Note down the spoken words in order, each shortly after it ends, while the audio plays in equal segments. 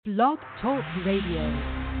Blog Talk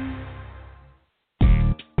Radio.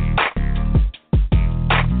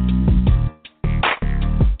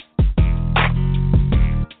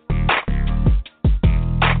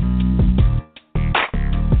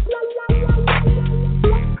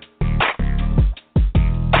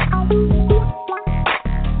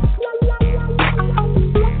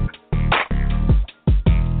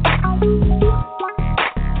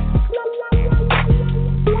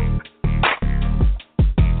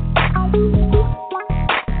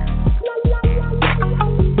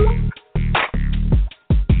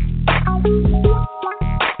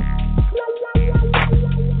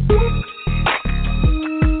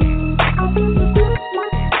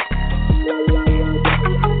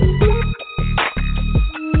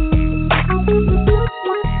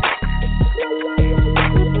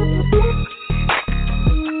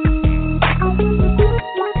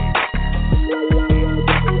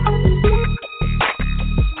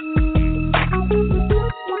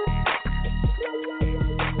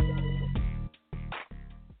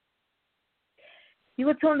 You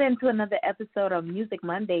were tuned into another episode of Music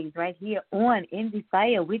Mondays right here on Indie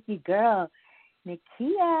Fire with your girl,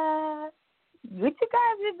 Nakia. What you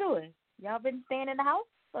guys been doing? Y'all been staying in the house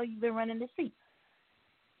or you been running the streets?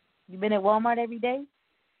 You been at Walmart every day?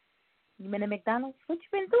 You been at McDonald's? What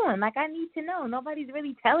you been doing? Like, I need to know. Nobody's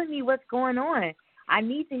really telling me what's going on. I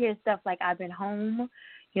need to hear stuff like I've been home.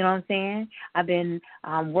 You know what I'm saying? I've been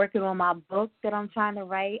working on my book that I'm trying to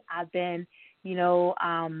write. I've been,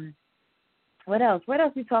 what else? What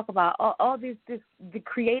else we talk about? All this, the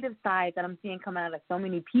creative side that I'm seeing come out of so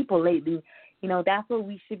many people lately. You know, that's what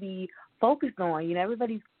we should be focused on. You know,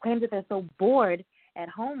 everybody's claims that they're so bored at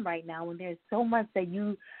home right now when there's so much that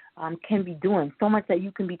you can be doing, so much that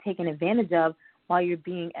you can be taking advantage of while you're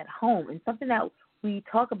being at home. And something that we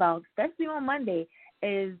talk about, especially on Monday,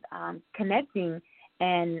 is connecting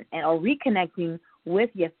or reconnecting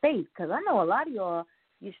with your faith. Because I know a lot of y'all,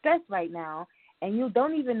 you're stressed right now, and you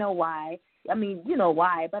don't even know why. I mean, you know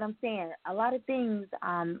why, but I'm saying a lot of things,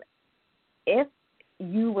 if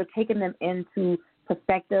you were taking them into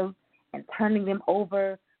perspective and turning them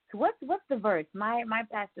over to what's the verse? My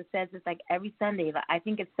pastor says it's like every Sunday. I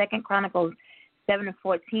think it's 2 Chronicles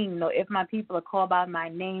 7:14. You know, if my people are called by my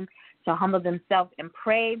name, shall humble themselves and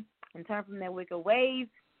pray and turn from their wicked ways.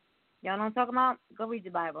 Y'all know what I'm talking about? Go read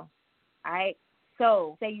your Bible. All right?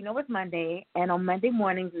 So, say you know it's Monday, and on Monday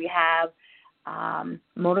mornings we have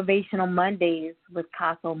Motivational Mondays with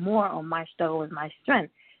Caso Moore on My Struggle Is My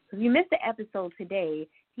Strength. If you missed the episode today,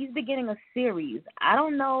 he's beginning a series. I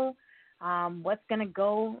don't know what's going to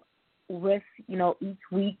go with, each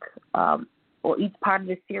week or each part of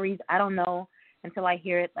the series. I don't know until I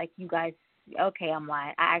hear it like you guys. Okay, I'm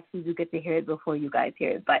lying. I actually do get to hear it before you guys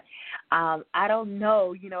hear it. But I don't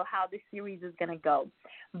know, how this series is going to go.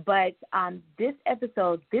 But this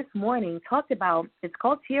episode this morning talked about, it's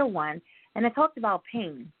called Tier 1, and it talks about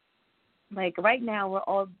pain. Like right now we're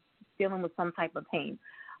all dealing with some type of pain,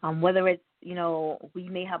 whether it's, we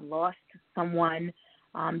may have lost someone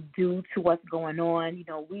due to what's going on.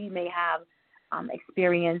 We may have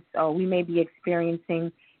experienced, or we may be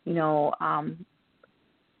experiencing,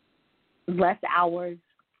 less hours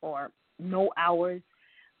or no hours,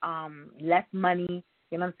 less money,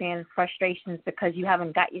 you know what I'm saying, frustrations because you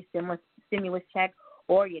haven't got your stimulus check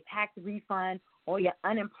or your tax refund or your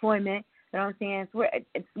unemployment. You know what I'm saying? So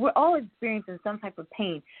we're all experiencing some type of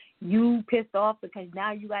pain. You pissed off because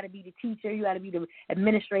now you got to be the teacher, you got to be the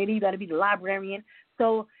administrator, you got to be the librarian.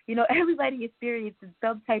 So, everybody experiences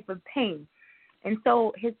some type of pain. And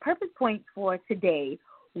so his purpose points for today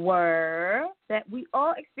were that we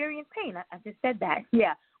all experience pain. I just said that.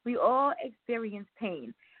 Yeah, we all experience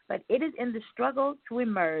pain. But it is in the struggle to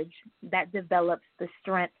emerge that develops the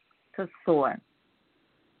strength to soar.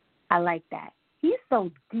 I like that. He's so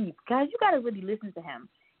deep. Guys, you got to really listen to him.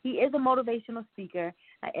 He is a motivational speaker,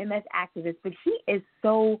 an MS activist, but he is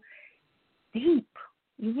so deep.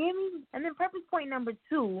 You hear me? And then purpose point number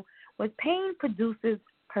 2 was pain produces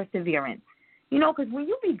perseverance. Because when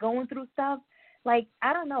you be going through stuff, like,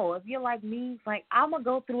 I don't know, if you're like me, like, I'm going to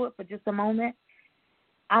go through it for just a moment.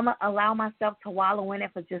 I'm going to allow myself to wallow in it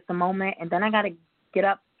for just a moment, and then I got to get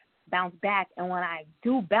up, bounce back. And when I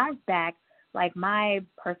do bounce back, like, my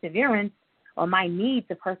perseverance or my need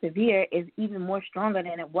to persevere is even more stronger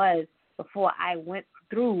than it was before I went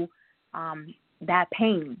through that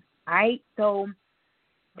pain, all right? So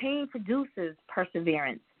pain produces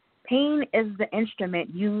perseverance. Pain is the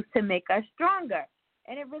instrument used to make us stronger,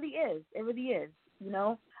 and it really is. It really is,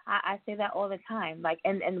 I say that all the time. Like,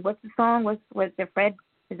 and what's the song? Was it Fred?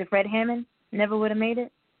 Is it Fred Hammond? Never would have made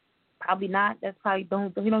it? Probably not. That's probably,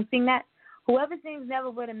 don't sing that. Whoever sings Never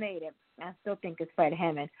Would Have Made It, I still think it's Fred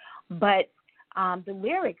Hammond. But the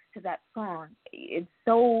lyrics to that song, they're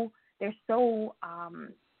so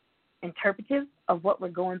interpretive of what we're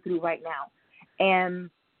going through right now.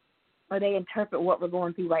 Or they interpret what we're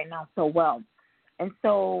going through right now so well. And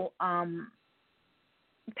so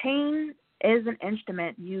pain is an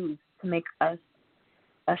instrument used to make us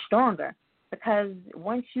stronger, because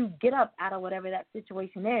once you get up out of whatever that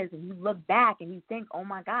situation is and you look back and you think, oh,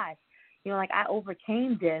 my gosh, like I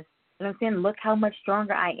overcame this, you know what I'm saying? Look how much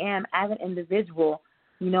stronger I am as an individual.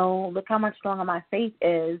 Look how much stronger my faith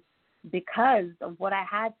is because of what I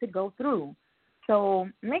had to go through. So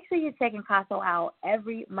make sure you're checking Caso out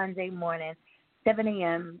every Monday morning, 7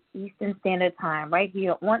 a.m. Eastern Standard Time, right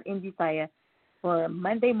here on Indie Fire for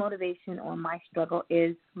Monday Motivation on My Struggle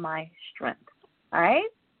is My Strength. All right?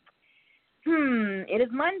 It is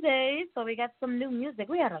Monday, so we got some new music.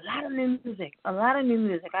 We got a lot of new music. All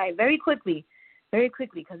right, very quickly,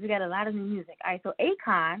 because we got a lot of new music. All right, so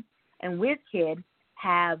Akon and Wizkid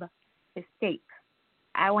have Escape.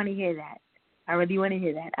 I want to hear that. I really want to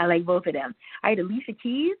hear that. I like both of them. All right, Alicia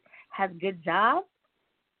Keys has Good Job.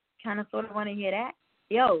 Kind of sort of want to hear that.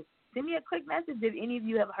 Yo, send me a quick message if any of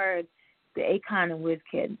you have heard the Akon and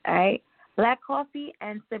Wizkid. All right, Black Coffee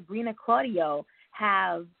and Sabrina Claudio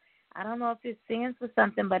have, I don't know if it stands for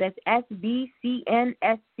something, but it's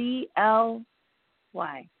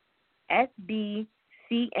SBCNSCLY.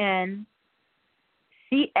 SBCNCSLY.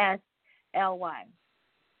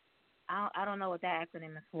 I don't know what that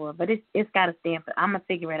acronym is for, but it's got to stand for. I'm going to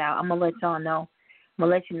figure it out. I'm going to let y'all know. I'm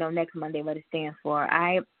going to let you know next Monday what it stands for. All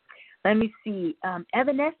right? Let me see.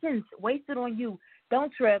 Evanescence, Wasted on You.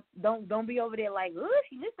 Don't trip. Don't be over there like, ooh,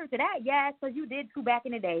 she listened to that. Yeah, because you did too back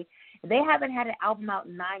in the day. They haven't had an album out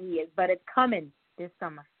in 9 years, but it's coming this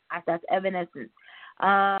summer. That's Evanescence.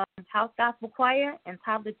 House Gospel Choir and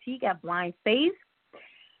Toddler T got Blind Faith.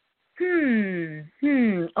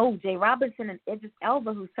 Oh, Jay Robinson and Idris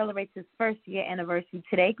Elba, who celebrates his first year anniversary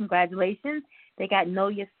today. Congratulations. They got Know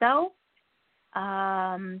Yourself.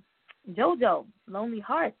 JoJo, Lonely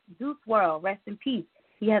Hearts, Juice WRLD, rest in peace.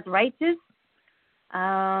 He has Righteous.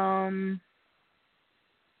 There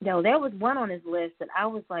was one on his list that I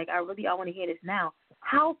was like, I want to hear this now.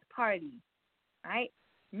 House Party, right?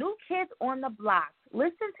 New Kids on the Block.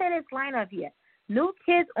 Listen to this lineup here. New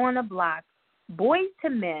Kids on the Block, Boys to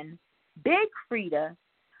Men, Big Frida,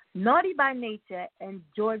 Naughty by Nature, and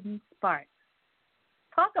Jordan Sparks.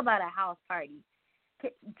 Talk about a house party.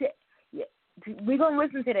 We're going to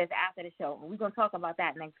listen to this after the show. We're going to talk about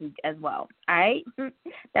that next week as well. All right?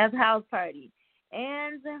 That's House Party.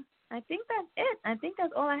 And I think that's it. I think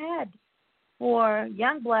that's all I had for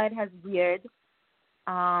Youngblood Has Weird.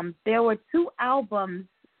 There were 2 albums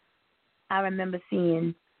I remember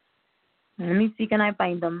seeing. Let me see, can I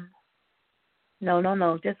find them?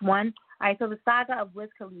 No, just one. All right, so the Saga of Wiz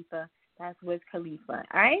Khalifa, that's Wiz Khalifa,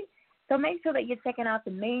 all right? So make sure that you're checking out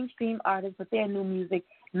the mainstream artists with their new music.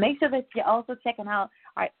 Make sure that you're also checking out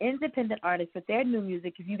our independent artists with their new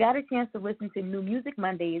music. If you got a chance to listen to New Music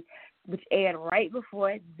Mondays, which aired right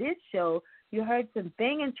before this show, you heard some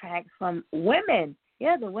banging tracks from women.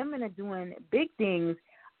 Yeah, the women are doing big things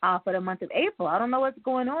for the month of April. I don't know what's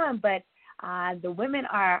going on, but the women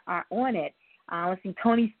are on it. Let's see,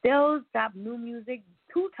 Tony Stills dropped new music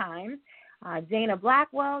 2 times. Jana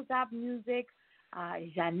Blackwell dropped music.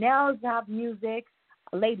 Janelle dropped music.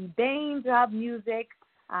 Lady Bain dropped music.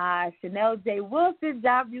 Chanel J. Wilson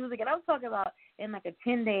dropped music. And I'm talking about in like a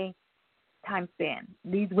 10-day time span.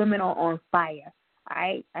 These women are on fire. All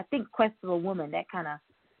right? I think Quest for a Woman, that kind of,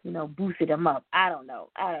 boosted them up. I don't know.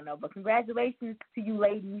 But congratulations to you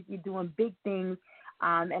ladies. You're doing big things.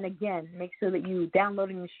 And again, make sure that you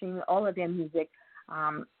downloading and streaming all of their music,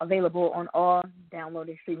 available on all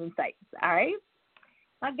downloading streaming sites. All right?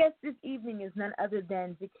 My guest this evening is none other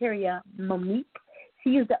than Zakaria Monique.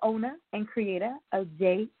 She is the owner and creator of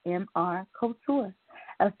JMR Couture,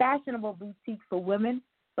 a fashionable boutique for women,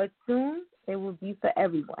 but soon it will be for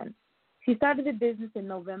everyone. She started the business in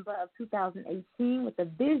November of 2018 with a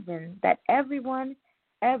vision that everyone,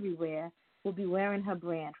 everywhere, will be wearing her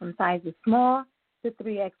brand from sizes small to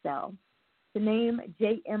 3XL. The name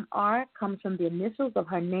JMR comes from the initials of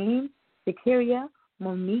her name, Zakaria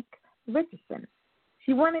Monique Richardson.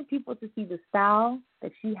 She wanted people to see the style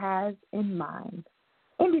that she has in mind.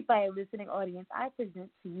 Indie Fire listening audience, I present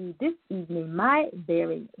to you this evening my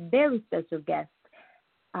very, very special guest,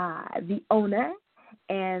 the owner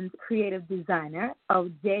and creative designer of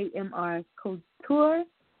JMR Couture,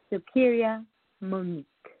 Zakaria Monique.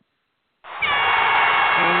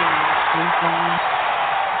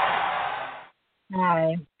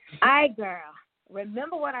 Hi. Hi, girl.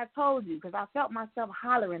 remember what I told you, because I felt myself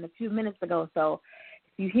hollering a few minutes ago. So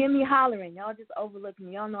if you hear me hollering, y'all just overlook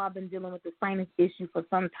me. Y'all know I've been dealing with the sinus issue for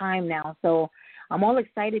some time now. So I'm all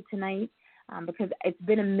excited tonight because it's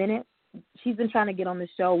been a minute. She's been trying to get on the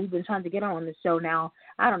show. We've been trying to get her on the show now,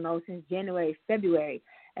 I don't know, since January, February.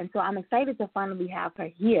 And so I'm excited to finally have her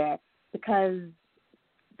here because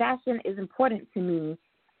fashion is important to me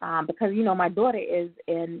because, you know, my daughter is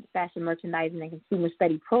in fashion merchandising and consumer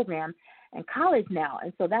study program in college now.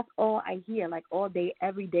 And so that's all I hear, like all day,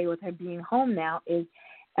 every day with her being home now is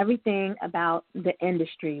everything about the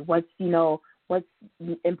industry, what's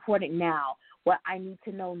important now, what I need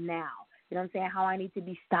to know now. You know what I'm saying? How I need to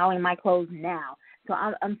be styling my clothes now. So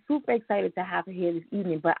I'm super excited to have her here this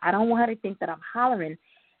evening, but I don't want her to think that I'm hollering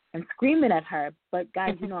and screaming at her. But,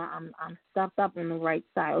 guys, you know, I'm stuffed up on the right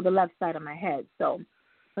side or the left side of my head. So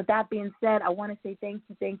with that being said, I want to say thank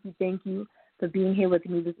you for being here with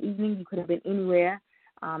me this evening. You could have been anywhere,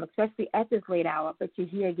 especially at this late hour, but you're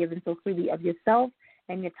here giving so freely of yourself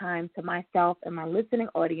and your time to myself and my listening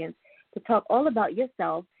audience to talk all about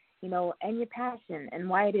yourself, you know, and your passion and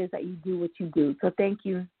why it is that you do what you do. So thank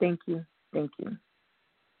you.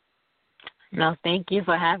 No, thank you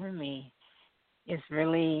for having me. It's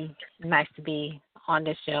really nice to be on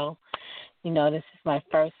the show. You know, this is my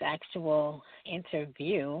first actual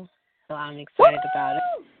interview, so I'm excited about it.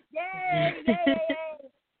 Yay.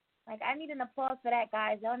 Like, I need an applause for that,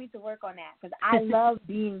 guys. Y'all need to work on that because I love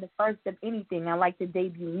being the first of anything. I like to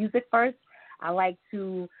debut music first. I like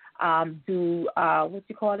to do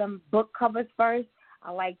book covers first.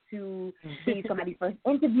 I like to see somebody's first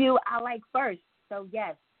interview. I like first. So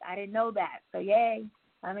yes, I didn't know that. So yay,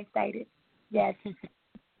 I'm excited. Yes.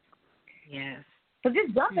 Yes. So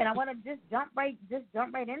just jump in. I want to just jump right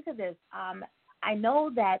into this. I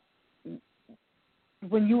know that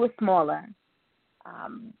when you were smaller,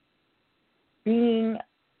 being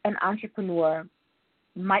an entrepreneur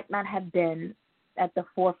might not have been at the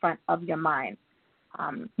forefront of your mind.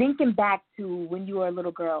 Thinking back to when you were a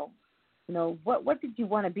little girl, you know, what did you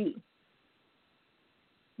want to be?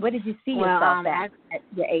 Where did you see yourself at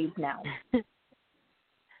your age now?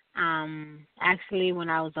 Actually, when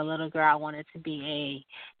I was a little girl, I wanted to be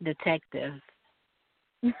a detective,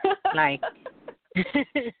 like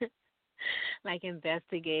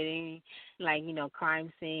investigating, like, you know,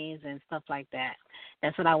 crime scenes and stuff like that.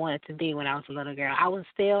 That's what I wanted to be when I was a little girl. I was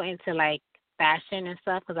still into, like, fashion and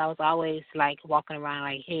stuff because I was always, like, walking around,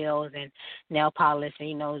 like, heels and nail polish and,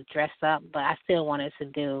 you know, dressed up. But I still wanted to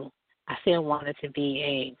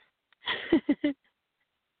be a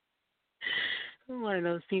one of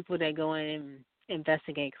those people that go in and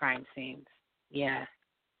investigate crime scenes. Yeah.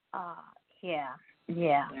 Yeah.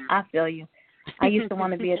 I feel you. I used to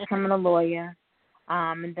want to be a criminal lawyer,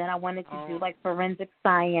 and then I wanted to do, like, forensic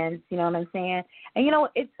science, you know what I'm saying? And, you know,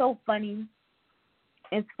 it's so funny.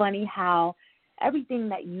 It's funny how everything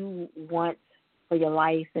that you want for your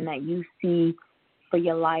life and that you see for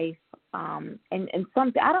your life, and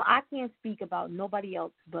something, I can't speak about nobody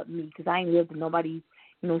else but me because I ain't lived in nobody's,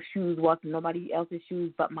 you know, shoes, walking nobody else's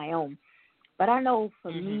shoes but my own. But I know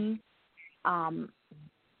for me,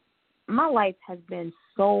 my life has been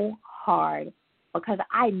so hard because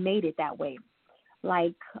I made it that way.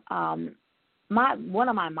 Like, one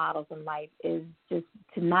of my models in life is just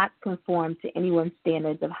to not conform to anyone's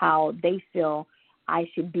standards of how they feel I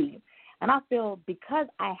should be. And I feel because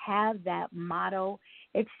I have that motto,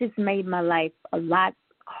 it's just made my life a lot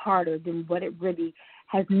harder than what it really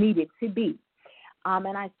has needed to be.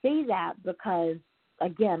 And I say that because,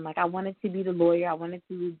 again, like, I wanted to be the lawyer. I wanted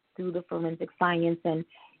to do the forensic science. And,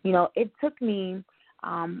 you know, it took me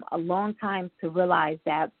a long time to realize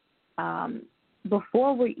that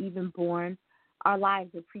before we're even born, our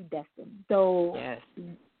lives are predestined. So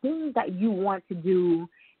things that you want to do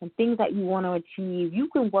and things that you want to achieve, you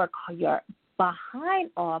can work your behind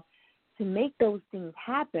off to make those things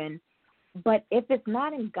happen. But if it's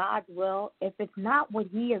not in God's will, if it's not what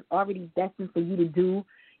He has already destined for you to do,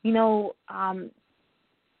 you know,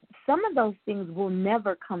 some of those things will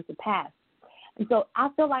never come to pass. And so I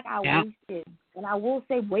feel like I wasted, and I will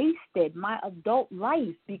say wasted, my adult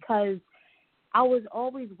life because I was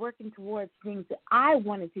always working towards things that I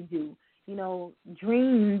wanted to do, you know,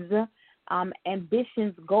 dreams,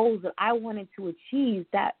 ambitions, goals that I wanted to achieve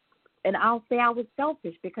that, and I'll say I was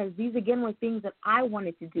selfish because these, again, were things that I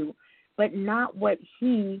wanted to do, but not what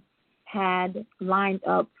He had lined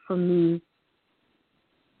up for me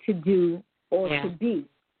to do or to be.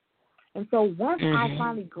 And so once I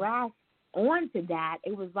finally grasped onto that,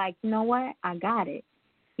 it was like, you know what? I got it.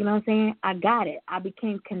 You know what I'm saying? I got it. I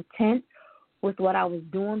became content with what I was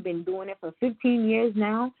doing, been doing it for 15 years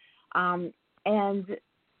now. and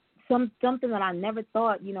something that I never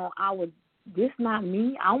thought, I would. This not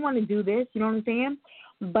me. I want to do this. You know what I'm saying?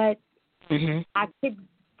 But I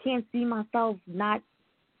can't see myself not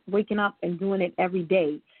waking up and doing it every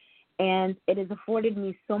day. And it has afforded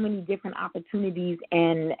me so many different opportunities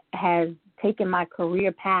and has taken my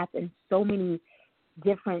career path in so many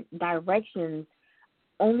different directions,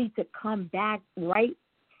 only to come back right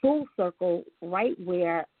full circle, right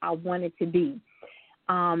where I wanted to be.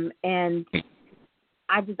 And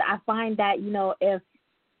I find that,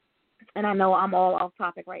 and I know I'm all off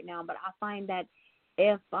topic right now, but I find that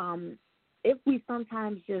if we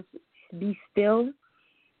sometimes just be still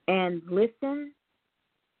and listen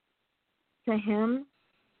to him,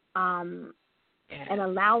 and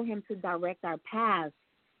allow him to direct our paths,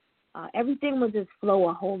 everything will just flow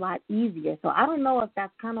a whole lot easier. So I don't know if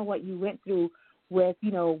that's kind of what you went through with,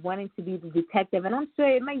 wanting to be the detective. And I'm sure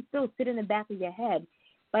it may still sit in the back of your head,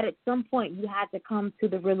 but at some point you had to come to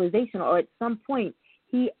the realization, or at some point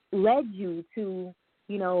he led you to,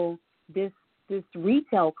 this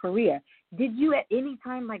retail career. Did you at any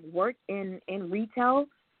time work in retail,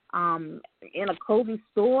 in a clothing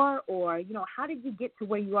store, or how did you get to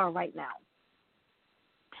where you are right now?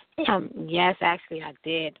 Yes, actually, I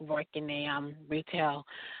did work in a retail.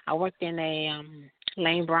 I worked in a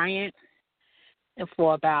Lane Bryant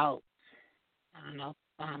for about,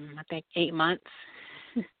 I think 8 months.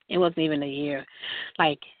 It wasn't even a year,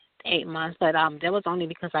 8 months. But that was only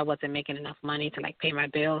because I wasn't making enough money to pay my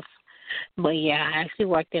bills. But yeah, I actually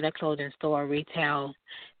worked at a clothing store, retail,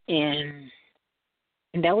 and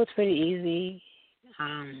that was pretty easy.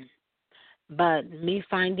 But me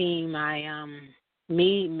finding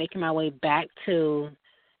me making my way back to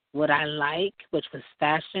what I like, which was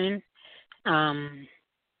fashion. I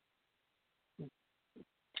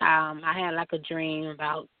had a dream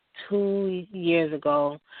about 2 years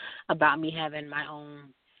ago about me having my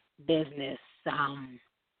own business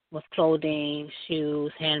with clothing,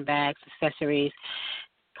 shoes, handbags, accessories,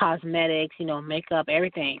 cosmetics, makeup,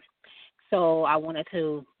 everything. So I wanted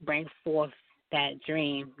to bring forth that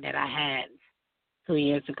dream that I had 2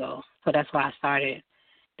 years ago. So that's why I started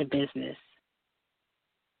the business.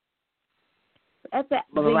 But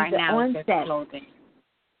right now, it's just clothing.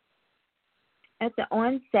 At the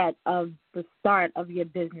onset of the start of your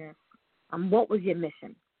business, what was your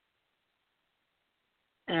mission?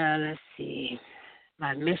 Let's see.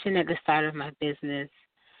 My mission at the start of my business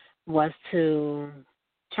was to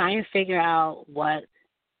try and figure out what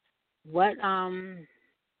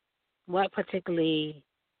particularly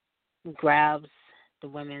grabs the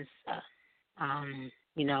women's,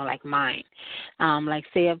 mind.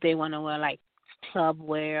 Say if they want to wear club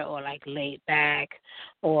wear or laid back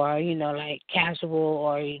or, casual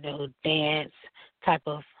or, dance type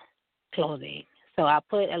of clothing. So I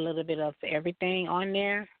put a little bit of everything on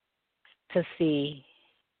there to see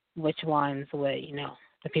which ones would,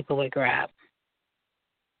 the people would grab.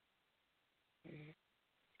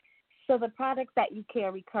 So the products that you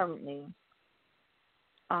carry currently,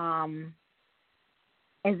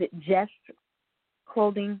 is it just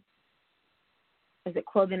clothing? Is it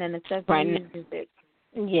clothing and accessories? Right.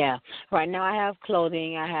 Yeah. Right now I have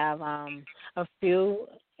clothing. I have a few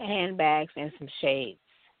handbags and some shades.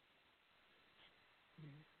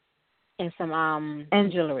 And some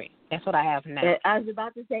jewelry. That's what I have now. I was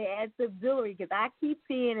about to say add some jewelry because I keep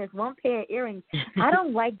seeing this one pair of earrings. I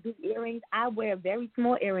don't like big earrings. I wear very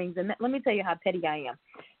small earrings, and let me tell you how petty I am.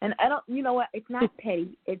 And I don't, you know what? It's not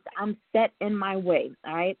petty. I'm set in my way.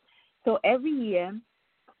 All right. So every year,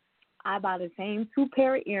 I buy the same 2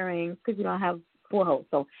 pair of earrings because I have 4 holes.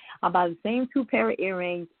 So I buy the same 2 pair of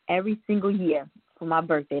earrings every single year for my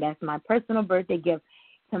birthday. That's my personal birthday gift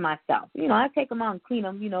to myself. I take them out and clean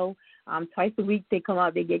them. Twice a week they come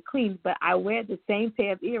out, they get cleaned. But I wear the same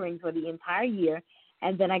pair of earrings for the entire year,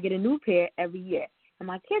 and then I get a new pair every year. And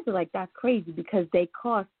my kids are like, that's crazy because they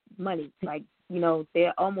cost money.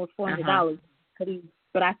 They're almost $400.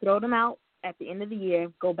 But I throw them out at the end of the year,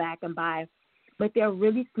 go back and buy. But they're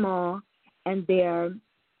really small, and they're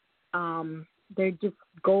just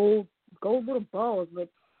gold little balls with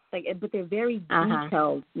but they're very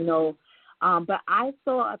detailed, But I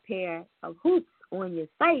saw a pair of hoops on your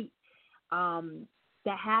site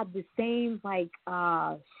that had the same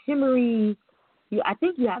shimmery. I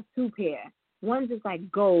think you have 2 pair. One's just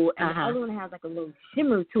gold, and the other one has a little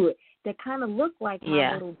shimmer to it that kind of look like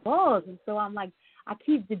my little balls. And so I'm I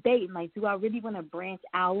keep debating, do I really want to branch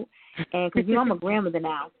out? And because I'm a grandmother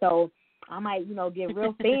now, so I might, get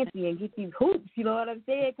real fancy and get these hoops. You know what I'm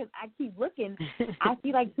saying? Because I keep looking. I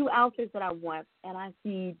see 2 outfits that I want, and I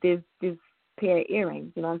see this pair of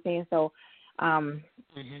earrings. You know what I'm saying? So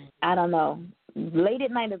I don't know. Late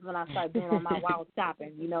at night is when I start doing all my wild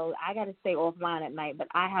shopping. I got to stay offline at night, but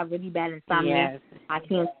I have really bad insomnia. Yes. I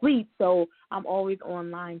can't sleep, so I'm always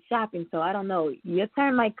online shopping. So I don't know. Your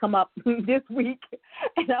turn might come up this week,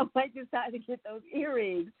 and I might decide to get those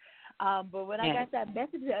earrings. But when I got that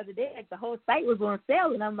message the other day, like the whole site was on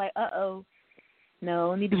sale, and I'm like, uh-oh.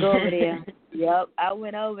 No, I need to go over there. Yep, I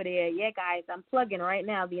went over there. Yeah, guys, I'm plugging right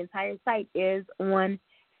now. The entire site is on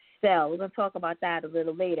sale. We're going to talk about that a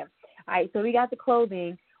little later. All right, so we got the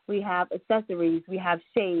clothing. We have accessories. We have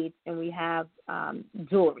shades, and we have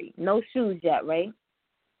jewelry. No shoes yet, right?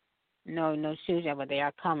 No shoes yet, but they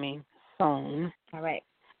are coming soon. All right.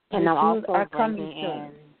 And I'm also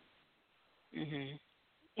bringing in.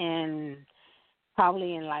 And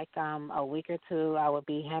probably in like a week or two, I will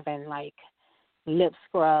be having like lip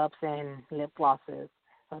scrubs and lip glosses.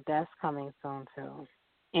 So that's coming soon too.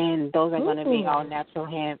 And those are going to be all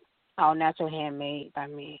natural handmade by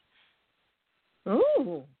me.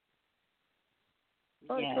 Ooh.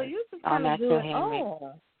 Yes, so you just all kind of natural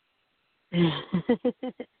handmade.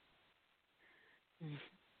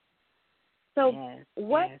 So yes,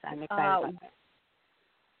 what? Yes, I'm excited about that.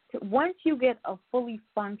 Once you get a fully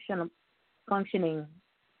functioning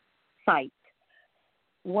site,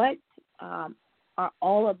 what are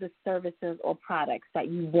all of the services or products that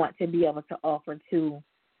you want to be able to offer to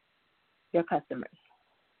your customers?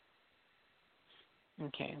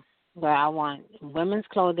 Okay. Well, I want women's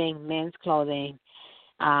clothing, men's clothing,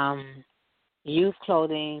 youth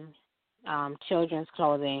clothing, children's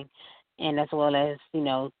clothing, and as well as,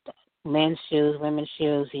 men's shoes, women's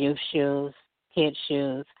shoes, youth shoes, kids'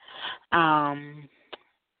 shoes.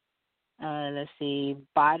 Let's see,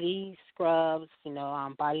 body scrubs,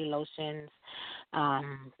 body lotions,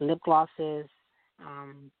 lip glosses,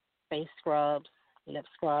 face scrubs, lip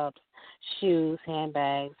scrubs, shoes,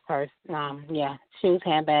 handbags, shoes,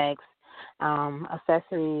 handbags,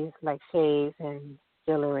 accessories like shades and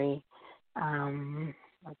jewelry.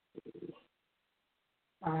 Let's see,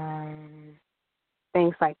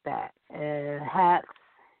 things like that. Hats,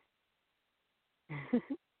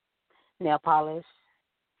 nail polish,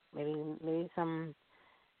 maybe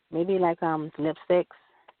like lipsticks,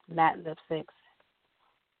 matte lipsticks.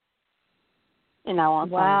 And I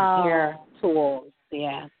want some hair tools.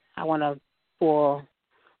 Yeah, I want a full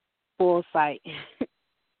site.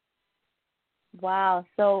 Wow.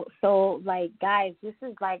 So like, guys, this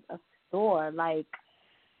is like a store. Like,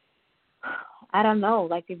 I don't know.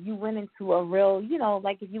 Like, if you went into a real,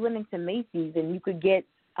 like if you went into Macy's and you could get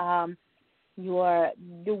your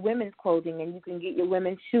women's clothing, and you can get your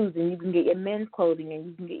women's shoes, and you can get your men's clothing, and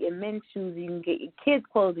you can get your men's shoes, and you can get your kids'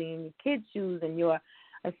 clothing and your kids' shoes, and your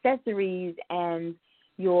accessories, and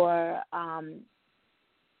your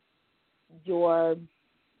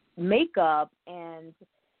makeup, and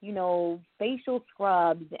facial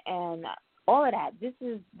scrubs, and all of that. This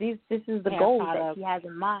is the hair goal products. that she has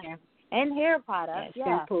in mind, and hair products.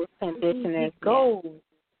 Yeah, shampoos, conditioners. Goals.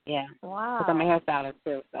 Yeah. Wow. Because I'm a hairstylist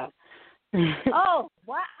too, so. Oh,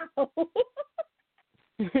 wow.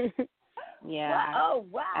 Yeah. Oh,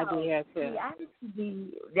 wow. I do hair too.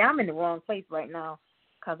 See, I'm in the wrong place right now,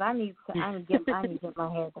 because I need to get my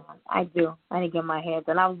hair done. I do. I need to get my hair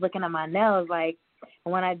done. I was looking at my nails, like,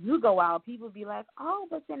 when I do go out, people be like, "Oh,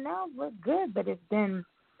 but your nails look good," but it's been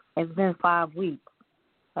 5 weeks.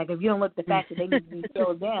 Like, if you don't look the fact that they need to be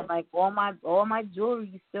filled in, like all my jewelry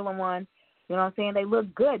is still in one. You know what I'm saying? They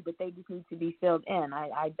look good, but they just need to be filled in.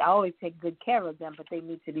 I always take good care of them, but they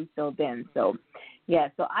need to be filled in. So, yeah.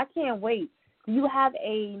 So I can't wait. Do you have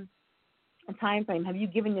a time frame? Have you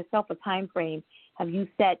given yourself a time frame? Have you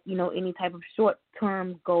set any type of short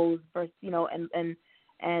term goals versus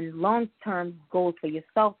and long term goals for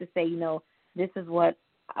yourself to say this is what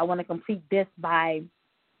I want to complete this by,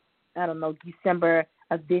 I don't know, December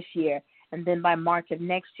of this year, and then by March of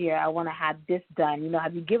next year I want to have this done.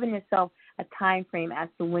 Have you given yourself a time frame as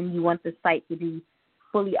to when you want the site to be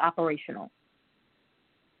fully operational?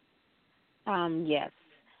 Yes.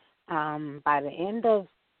 By the end of,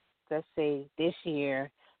 let's say, this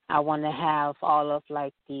year, I want to have all of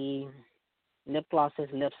like the lip glosses,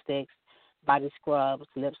 lipsticks, body scrubs,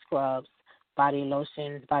 lip scrubs, body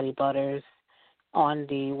lotions, body butters on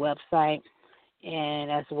the website,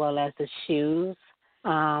 and as well as the shoes.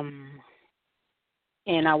 And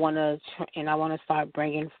I want to start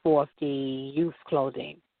bringing forth the youth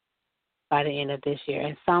clothing by the end of this year,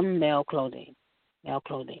 and some male clothing by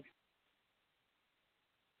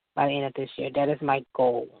the end of this year. That is my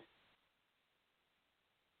goal.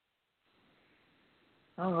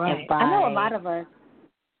 All right. I know a lot of us.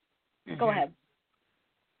 Go ahead.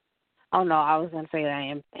 Oh no, I was gonna say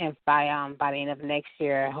that, and by the end of next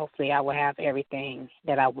year, hopefully, I will have everything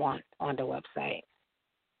that I want on the website.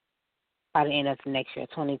 By the end of next year,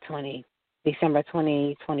 2020, December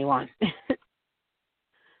 2021.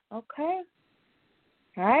 Okay.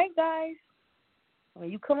 All right, guys. When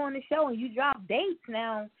you come on the show and you drop dates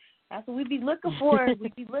now, that's what we be looking for. We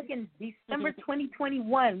be looking December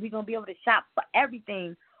 2021. We're going to be able to shop for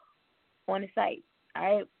everything on the site.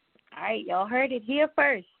 All right, y'all heard it here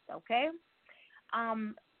first, okay?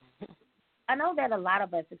 I know that a lot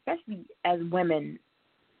of us, especially as women,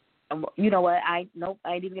 you know what, I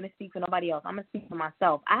ain't even going to speak for nobody else. I'm going to speak for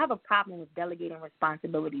myself. I have a problem with delegating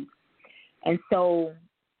responsibilities. And so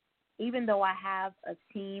even though I have a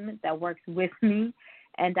team that works with me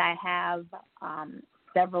and I have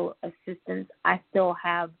several assistants, I still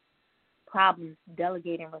have problems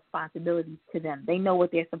delegating responsibilities to them. They know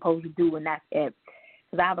what they're supposed to do, and that's it.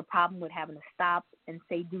 Because I have a problem with having to stop and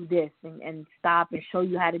say, do this, and stop and show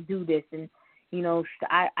you how to do this. And, you know,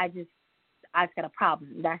 I just got a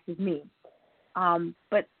problem. That's just me.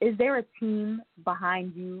 But is there a team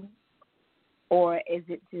behind you, or is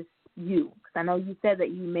it just you? Because I know you said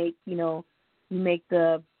that you make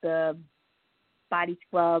the body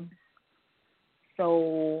scrubs,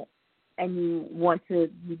 so, and you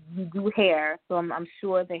do hair, so I'm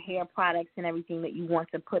sure the hair products and everything that you want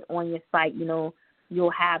to put on your site, you know,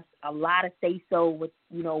 you'll have a lot of say-so with,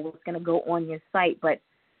 you know, what's going to go on your site. But,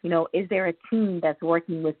 you know, is there a team that's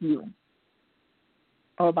working with you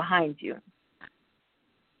or behind you?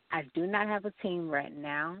 I do not have a team right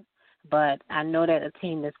now, but I know that a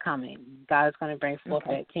team is coming. God is going to bring forth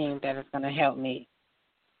that team that is going to help me.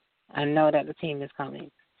 I know that the team is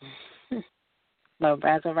coming. But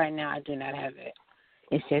as of right now, I do not have it.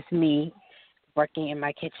 It's just me working in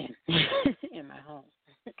my kitchen, in my home.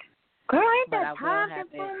 Girl, ain't that time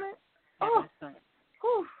consuming? Oh,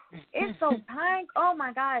 it's so time. Oh,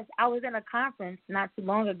 my gosh. I was in a conference not too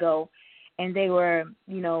long ago, and they were,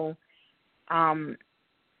 you know, I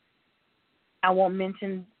won't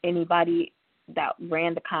mention anybody that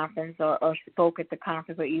ran the conference or spoke at the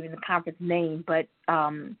conference or even the conference name, but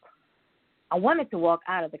I wanted to walk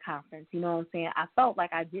out of the conference, you know what I'm saying? I felt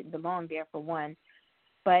like I didn't belong there, for one.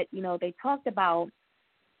 But, you know, they talked about,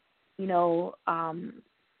 you know,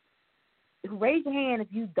 raise your hand if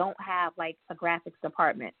you don't have, like, a graphics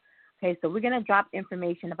department. Okay, so we're going to drop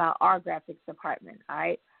information about our graphics department, all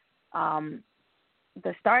right?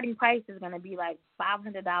 The starting price is going to be, like,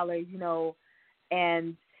 $500, you know,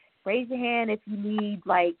 and raise your hand if you need,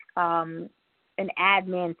 like, an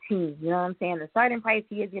admin team, you know what I'm saying? The starting price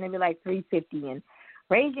here is going to be like $350, and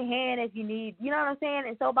raise your hand if you need, you know what I'm saying?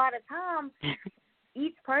 And so by the time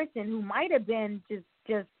each person who might have been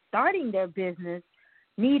just starting their business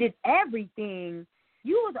needed everything,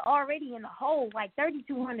 you was already in the hole like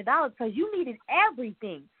 $3,200 because you needed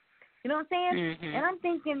everything. You know what I'm saying? Mm-hmm. And I'm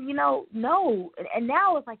thinking, you know, no. And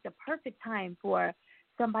now it's like the perfect time for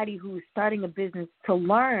somebody who's starting a business to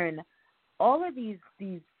learn all of these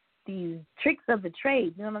tricks of the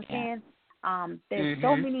trade. You know what I'm saying? There's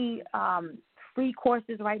so many free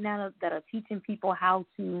courses right now that are teaching people how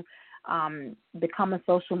to become a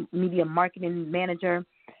social media marketing manager.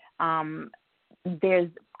 There's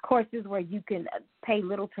courses where you can pay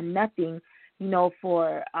little to nothing, you know,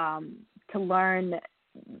 for to learn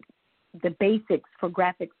the basics for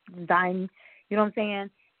graphic design. You know what I'm saying?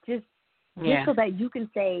 Just so that you can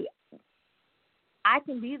say, I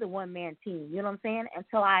can be the one-man team, you know what I'm saying,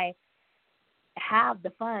 until I have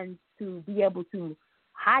the funds to be able to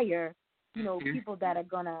hire, you know, people that are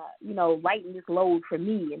going to, you know, lighten this load for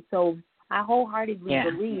me. And so I wholeheartedly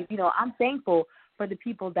believe, you know, I'm thankful for the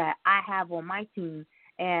people that I have on my team.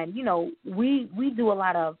 And, you know, we do a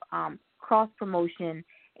lot of cross-promotion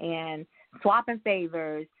and swapping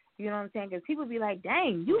favors, you know what I'm saying? Because people be like,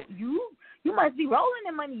 dang, you must be rolling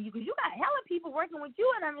in money because you got hella people working with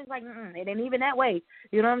you. And I'm just like, it ain't even that way.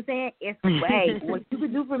 You know what I'm saying? It's way. What you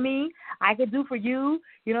could do for me, I could do for you.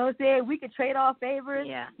 You know what I'm saying? We could trade off favors.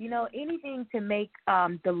 Yeah. You know, anything to make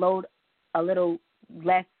the load a little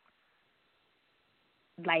less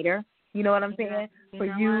lighter. You know what I'm saying? For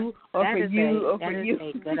you or for you or for you. That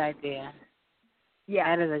is a good idea.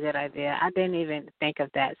 Yeah. That is a good idea. I didn't even think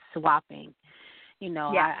of that, swapping. You know,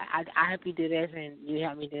 I help you do this and you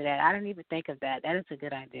help me do that. I didn't even think of that. That is a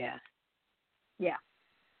good idea. Yeah.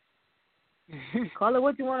 Call it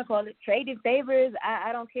what you want to call it. Trading favors,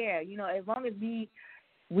 I don't care. You know, as long as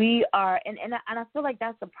we are, and I feel like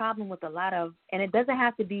that's the problem with a lot of, and it doesn't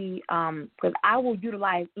have to be, because I will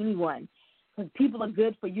utilize anyone, because people are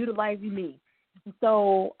good for utilizing me.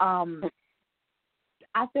 So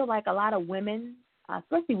I feel like a lot of women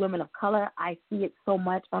especially women of color. I see it so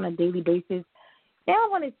much on a daily basis. They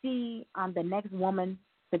don't want to see the next woman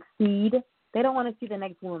succeed. They don't want to see the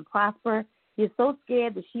next woman prosper. You're so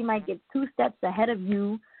scared that she might get 2 steps ahead of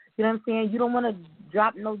you. You know what I'm saying? You don't want to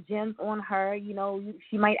drop no gems on her. You know,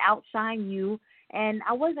 she might outshine you. And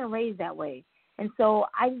I wasn't raised that way. And so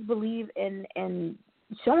I just believe in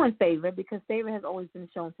showing favor because favor has always been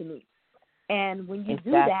shown to me. And when you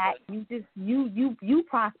do that, you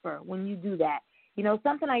prosper when you do that. You know,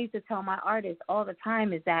 something I used to tell my artists all the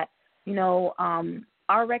time is that, you know,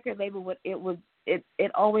 our record label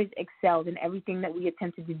it always excelled in everything that we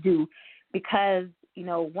attempted to do because, you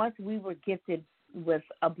know, once we were gifted with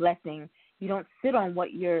a blessing, you don't sit on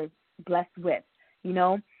what you're blessed with, you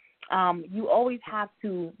know. You always have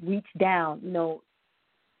to reach down, you know.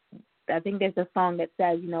 I think there's a song that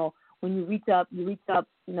says, you know, when you reach up, you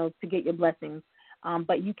know, to get your blessings.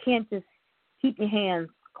 But you can't just keep your hands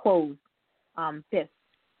closed, fists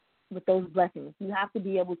with those blessings. You have to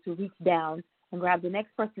be able to reach down and grab the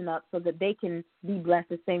next person up so that they can be blessed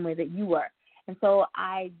the same way that you were. And so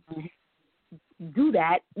I do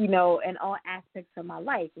that, you know, in all aspects of my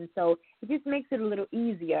life. And so it just makes it a little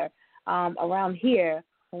easier around here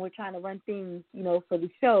when we're trying to run things, you know, for the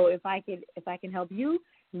show. If I can help you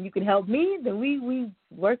and you can help me, then we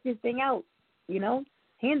work this thing out, you know,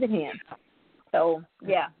 hand in hand. So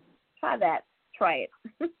yeah, try that. Try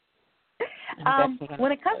it.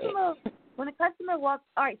 When a customer walks,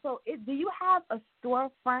 all right. So do you have a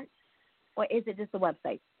storefront, or is it just a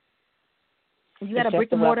website? You got a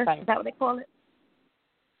brick and mortar? Is that what they call it?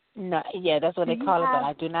 No, yeah, that's what they call it. But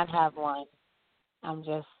I do not have one. I'm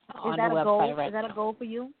just on the website right now. Is that a goal for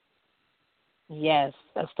you? Yes,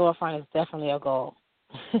 a storefront is definitely a goal.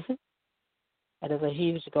 That is a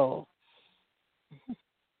huge goal.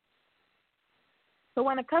 So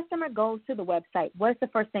when a customer goes to the website, what's the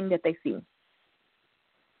first thing that they see?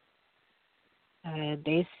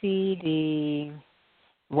 They see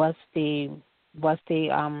what's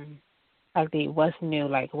new,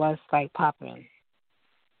 like what's like popping,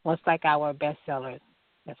 what's like our bestsellers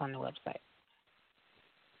that's on the website.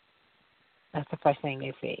 That's the first thing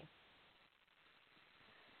they see.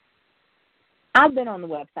 I've been on the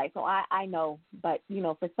website, so I know. But, you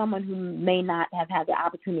know, for someone who may not have had the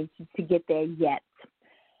opportunity to get there yet,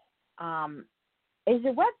 is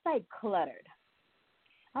your website cluttered?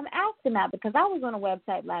 I'm asking that because I was on a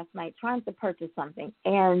website last night trying to purchase something,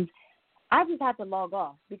 and I just had to log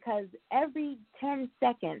off because every 10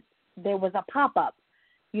 seconds there was a pop-up,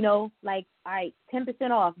 you know, like, all right,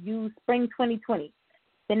 10% off, use spring 2020.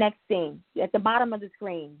 The next thing, at the bottom of the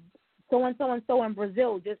screen, so-and-so in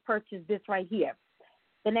Brazil just purchased this right here.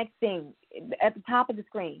 The next thing, at the top of the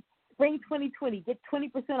screen, spring 2020, get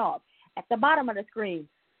 20% off. At the bottom of the screen,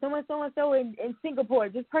 so-and-so in Singapore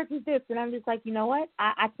just purchased this. And I'm just like, you know what?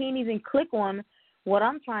 I can't even click on what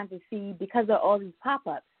I'm trying to see because of all these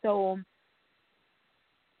pop-ups. So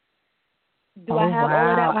do I have all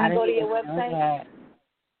of that when I go to your website?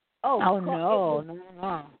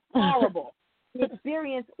 No. Horrible. The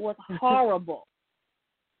experience was horrible.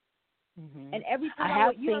 Mm-hmm. And every time I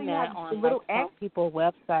have seen that on like some people's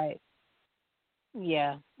websites.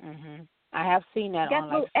 Yeah. Mhm. I have seen that on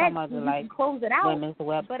like some of the like close it out, women's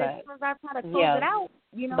websites. But as soon as I try to close it out,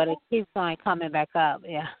 you know. But it keeps on coming back up.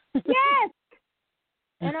 Yeah. Yes.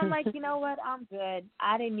 And I'm like, you know what? I'm good.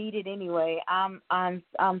 I didn't need it anyway. I'm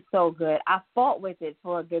so good. I fought with it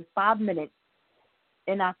for a good 5 minutes,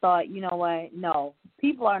 and I thought, you know what? No,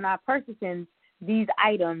 people are not purchasing these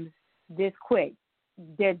items this quick.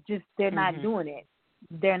 They're not doing it.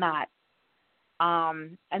 They're not.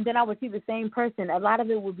 And then I would see the same person. A lot of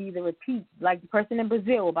it would be the repeat, like the person in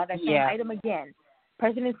Brazil about that same item again.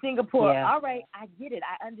 Person in Singapore. Yeah. All right, I get it.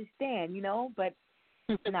 I understand, you know, but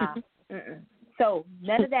nah. So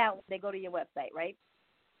none of that when they go to your website, right?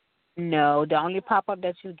 No, the only pop-up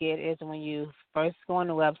that you get is when you first go on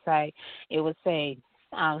the website, it would say,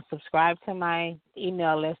 subscribe to my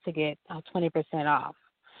email list to get 20% off.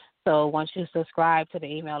 So once you subscribe to the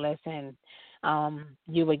email list, and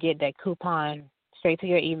you would get that coupon straight to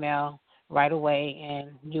your email right away,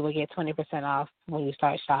 and you will get 20% off when you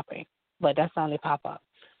start shopping. But that's the only pop-up.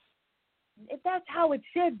 If that's how it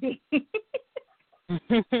should be.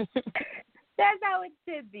 That's how it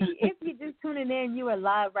should be. If you're just tuning in, you are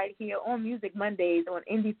live right here on Music Mondays on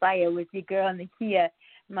Indie Fire with your girl, Nakia,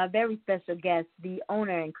 my very special guest, the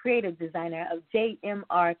owner and creative designer of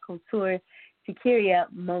JMR Couture, Shakira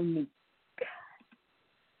Monique.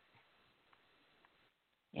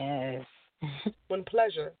 Yes. When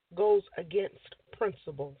pleasure goes against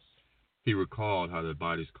principles. He recalled how their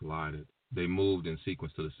bodies collided. They moved in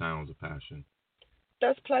sequence to the sounds of passion.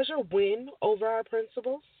 Does pleasure win over our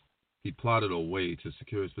principles? He plotted a way to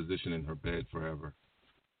secure his position in her bed forever.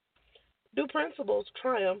 Do principles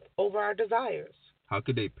triumph over our desires? How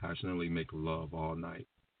could they passionately make love all night?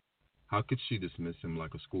 How could she dismiss him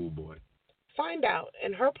like a schoolboy? Find out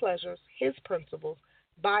in Her Pleasures, His Principles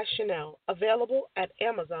by Chanel, available at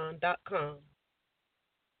Amazon.com.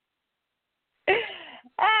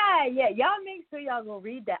 Yeah, y'all make sure y'all go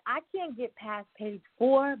read that. I can't get past page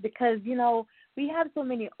 4 because, we have so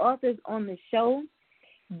many authors on the show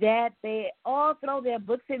that they all throw their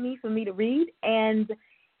books at me for me to read, and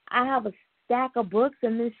I have a stack of books,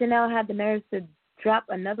 and then Chanel had the nerve to drop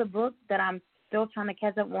another book that I'm still trying to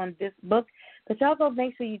catch up on this book. But y'all go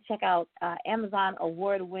make sure you check out Amazon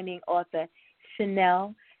award-winning author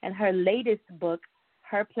Chanel and her latest book,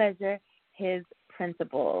 Her Pleasure, His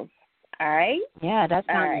Principles. All right? Yeah, that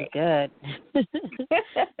sounds right. good.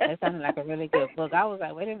 That sounded like a really good book. I was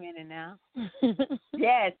like, wait a minute now.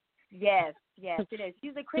 Yes, it is.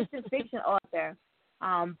 She's a Christian fiction author,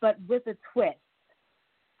 but with a twist.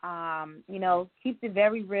 Keeps it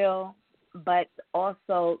very real, but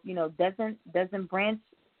also, doesn't branch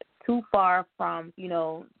too far from,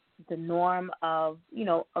 the norm of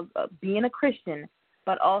being a Christian,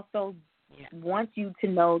 but also wants you to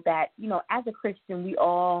know that, as a Christian, we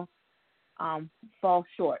all fall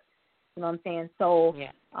short. You know what I'm saying? So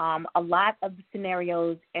a lot of the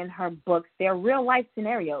scenarios in her books, they're real life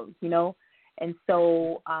scenarios, and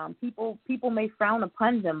so people may frown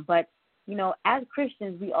upon them, but as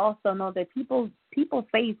Christians, we also know that people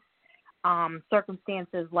face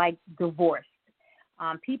circumstances like divorce.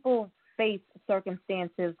 People face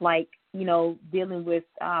circumstances like dealing with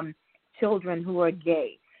children who are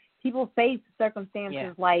gay. People face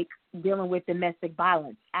circumstances like dealing with domestic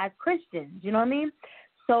violence as Christians. You know what I mean?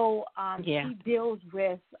 So she deals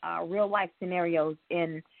with real life scenarios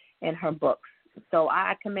in her books. So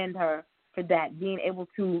I commend her for that, being able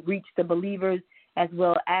to reach the believers as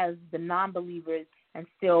well as the non-believers and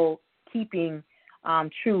still keeping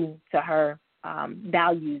true to her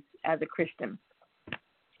values as a Christian.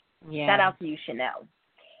 Yeah. Shout out to you, Chanel.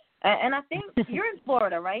 And I think you're in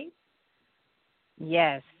Florida, right?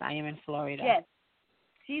 Yes, I am in Florida. Yes.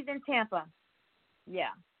 She's in Tampa.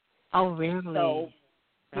 Yeah. Oh, really? So,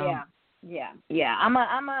 yeah. I'm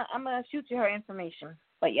gonna shoot you her information.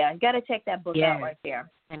 But yeah, you gotta check that book out right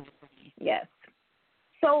there. Yes.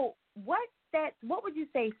 So what would you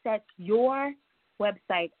say sets your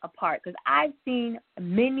website apart? Because I've seen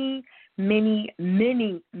many, many,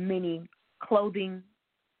 many, many clothing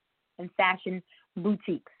and fashion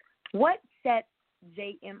boutiques. What sets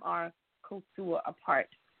JMR Couture apart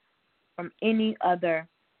from any other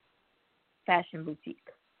fashion boutique?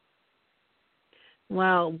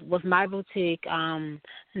 Well, with my boutique, I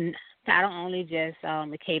don't only just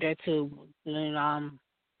cater to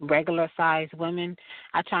regular size women.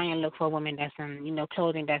 I try and look for women that's in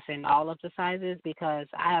clothing that's in all of the sizes, because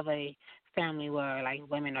I have a family where like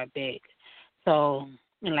women are big. So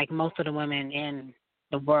like most of the women in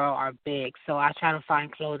the world are big. So I try to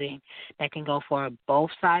find clothing that can go for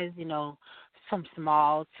both sizes, from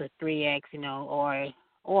small to 3X,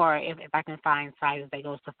 or if I can find sizes that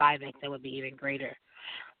goes to 5X, that would be even greater.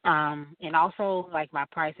 And also, like, my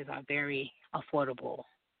prices are very affordable.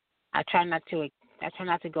 I try not to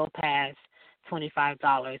go past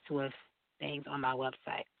 $25 with things on my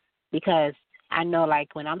website, because I know,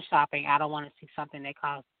 like, when I'm shopping, I don't want to see something that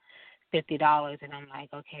costs $50, and I'm like,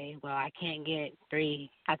 okay, well, I can't get 3.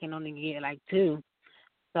 I can only get like 2.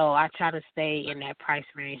 So I try to stay in that price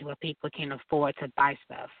range where people can afford to buy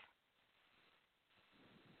stuff.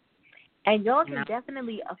 And y'all can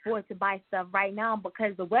definitely afford to buy stuff right now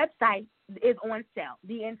because the website is on sale.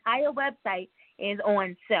 The entire website is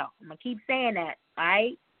on sale. I'm going to keep saying that, all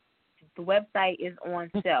right? The website is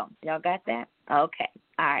on sale. Y'all got that? Okay.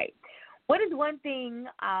 All right. What is one thing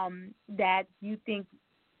that you think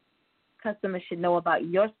customers should know about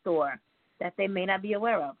your store that they may not be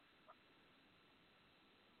aware of?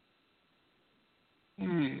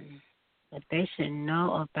 That they should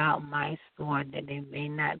know about my store that they may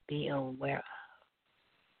not be aware of.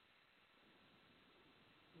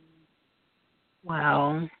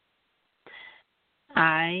 Well,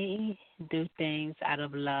 I do things out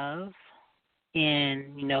of love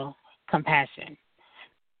and, compassion.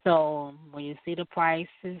 So when you see the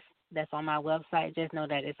prices that's on my website, just know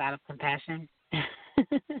that it's out of compassion.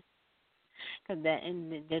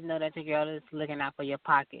 And just know that your girl is looking out for your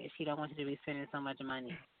pocket. She don't want you to be spending so much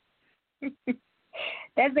money.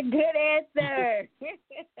 That's a good answer.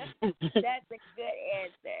 That's a good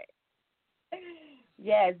answer.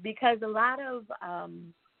 Yes, because a lot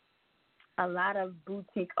of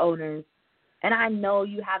boutique owners and I know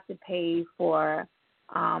you have to pay for,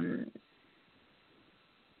 and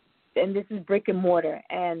this is brick and mortar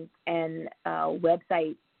and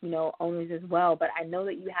website, owners as well. But I know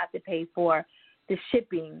that you have to pay for the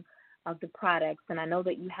shipping of the products, and I know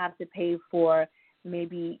that you have to pay for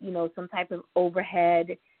maybe some type of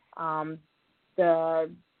overhead,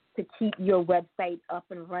 to keep your website up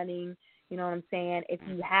and running. You know what I'm saying? If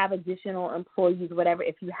you have additional employees, whatever,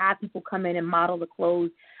 if you have people come in and model the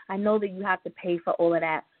clothes, I know that you have to pay for all of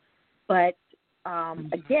that. But,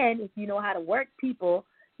 again, if you know how to work people,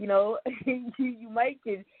 you might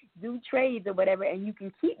can do trades or whatever, and you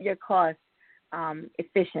can keep your costs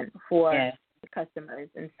efficient for the customers.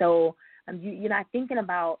 And so you're not thinking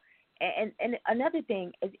about – and another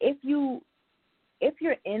thing is if you're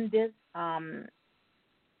in this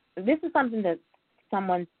this is something that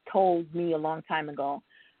someone told me a long time ago.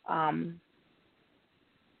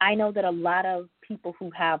 I know that a lot of people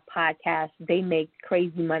who have podcasts, they make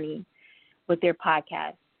crazy money with their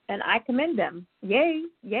podcasts, and I commend them. Yay,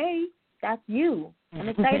 that's you. I'm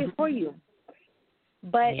excited for you.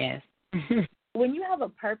 But when you have a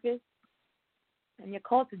purpose and you're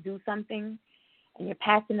called to do something and you're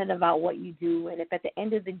passionate about what you do, and if at the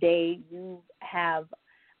end of the day you have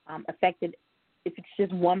affected, if it's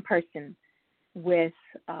just one person, with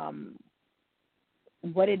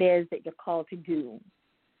what it is that you're called to do,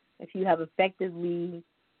 if you have effectively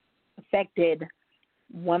affected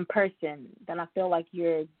one person, then I feel like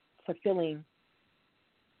you're fulfilling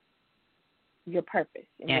your purpose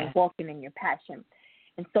and you're walking in your passion.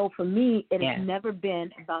 And so for me, it has never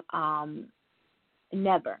been about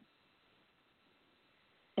never.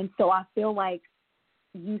 And so I feel like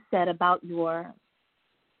you said about your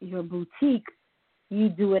boutique, you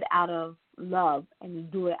do it out of love and you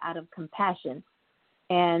do it out of compassion.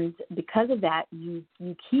 And because of that, you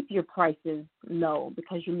keep your prices low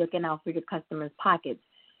because you're looking out for your customers' pockets.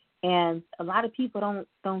 And a lot of people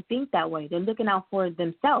don't think that way. They're looking out for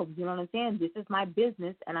themselves. You know what I'm saying? This is my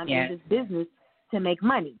business, and I'm in this business to make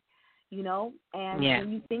money, And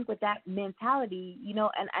when you think with that mentality,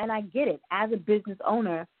 and I get it. As a business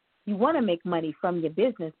owner, you want to make money from your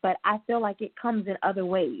business, but I feel like it comes in other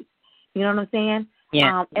ways. You know what I'm saying?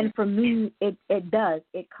 Yeah. And for me, it does.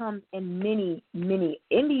 It comes in many.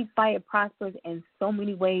 Indie Fire prospers in so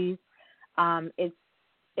many ways.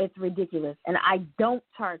 It's ridiculous. And I don't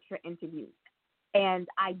charge for interviews. And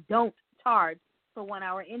I don't charge for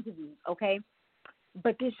 1-hour interviews, okay?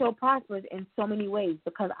 But this show prospers in so many ways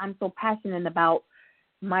because I'm so passionate about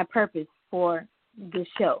my purpose for this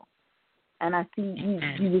show. And I see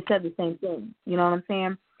you just said the same thing. You know what I'm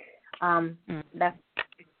saying? That's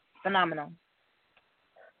phenomenal.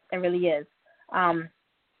 It really is.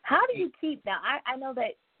 How do you keep now? I know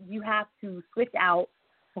that you have to switch out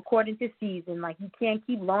according to season. Like you can't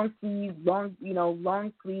keep long sleeves and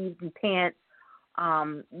pants,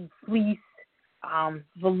 fleece,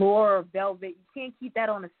 velour or velvet. You can't keep that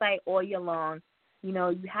on the site all year long. You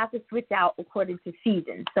have to switch out according to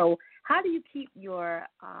season. So how do you keep your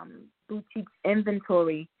boutique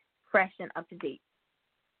inventory fresh and up to date?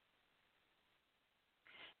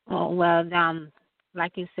 Oh, well,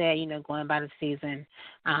 like you said, going by the season,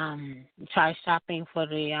 try shopping for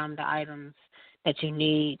the items that you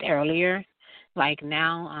need earlier. Like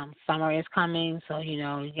now, summer is coming, so you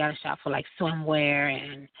gotta shop for like swimwear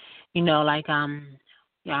and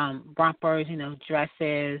bumpers,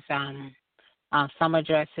 dresses, summer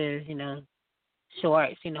dresses,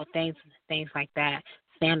 shorts, things like that,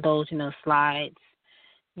 sandals, slides,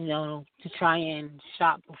 to try and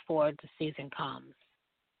shop before the season comes,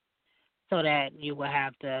 so that you will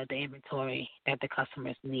have the inventory that the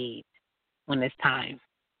customers need when it's time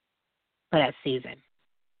for that season.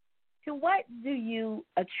 To what do you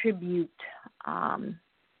attribute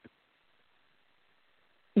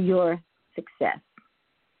your success?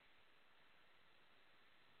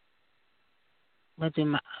 What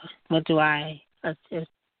do I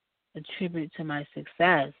attribute to my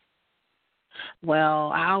success?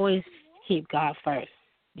 Well, I always keep God first.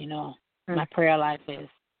 My prayer life is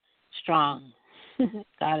strong.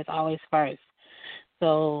 God is always first.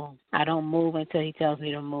 So I don't move until he tells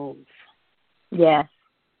me to move. Yes.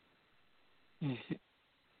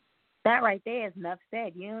 That right there is enough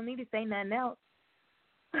said. You don't need to say nothing else.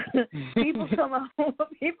 People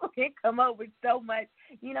can come up with so much.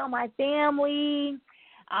 My family,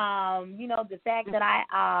 the fact that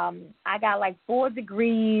I got like 4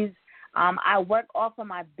 degrees. I work off of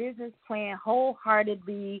my business plan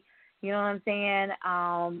wholeheartedly. You know what I'm saying?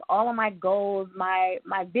 All of my goals, my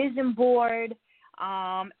vision board,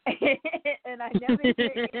 and I never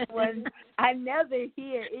hear anyone. I never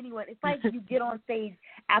hear anyone. It's like you get on stage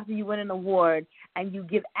after you win an award and you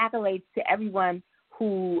give accolades to everyone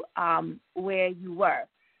who where you were.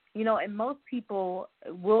 You know, and most people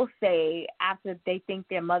will say after they think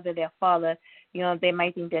their mother, their father, you know, they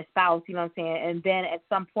might think their spouse, you know what I'm saying? And then at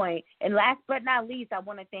some point, and last but not least, I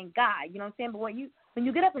want to thank God, you know what I'm saying? But when you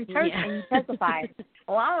get up in church and you testify,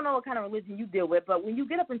 well, I don't know what kind of religion you deal with, but when you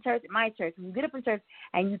get up in church, my church, when you get up in church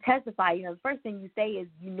and you testify, you know, the first thing you say is,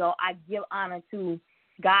 you know, I give honor to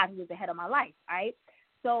God who is the head of my life, right?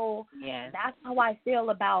 So that's how I feel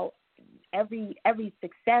about every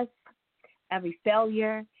success, every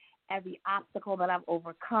failure, every obstacle that I've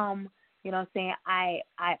overcome. You know what I'm saying?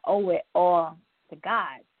 I owe it all to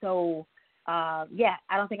God. So, I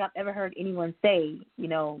don't think I've ever heard anyone say, you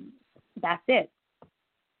know, that's it.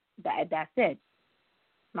 That's it.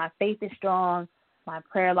 My faith is strong. My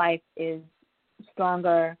prayer life is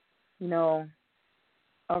stronger, you know,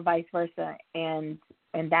 or vice versa. And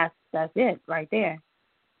that's it right there.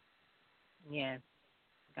 Yes.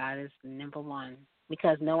 God is number one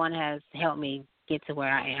because no one has helped me get to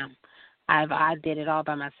where I am. I did it all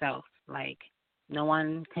by myself. Like, no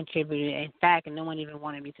one contributed. In fact, no one even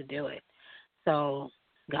wanted me to do it. So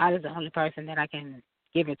God is the only person that I can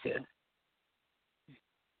give it to.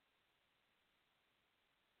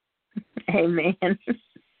 Amen.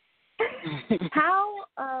 How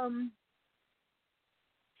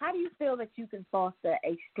do you feel that you can foster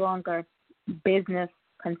a stronger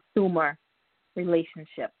business-consumer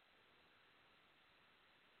relationship?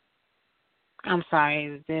 I'm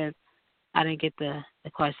sorry, I didn't get the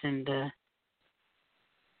question.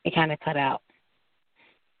 It kind of cut out.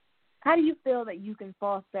 How do you feel that you can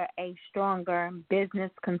foster a stronger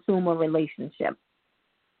business-consumer relationship?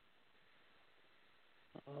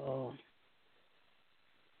 Oh.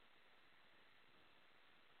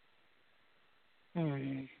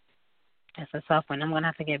 That's a tough one. I'm going to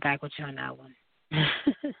have to get back with you on that one.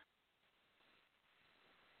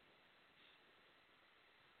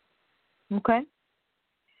 Okay.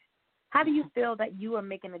 How do you feel that you are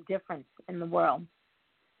making a difference in the world?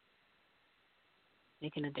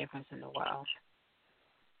 Making a difference in the world.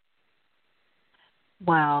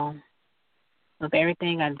 Well, with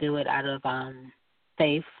everything, I do it out of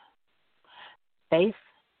faith,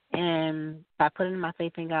 and by putting my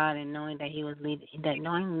faith in God and knowing that He was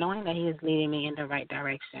knowing that He is leading me in the right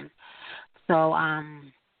direction. So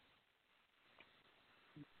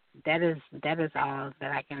that is all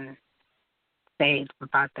that I can say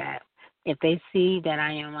about that. If they see that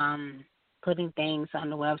I am putting things on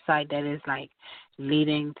the website that is like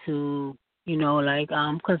leading to, you know, like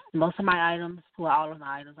because most of my items, well, all of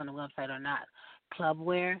my items on the website are not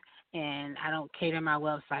clubwear, and I don't cater my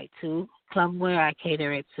website to clubwear. I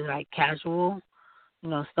cater it to like casual, you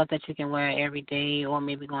know, stuff that you can wear every day, or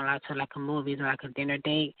maybe going out to like a movies or like a dinner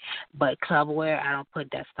date. But clubwear, I don't put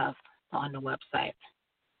that stuff on the website.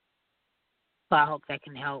 So I hope that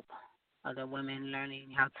can help other women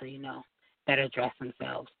learning how to, you know, better dress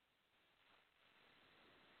themselves.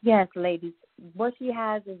 Yes, ladies. What she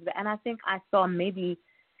has is, and I think I saw maybe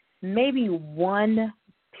one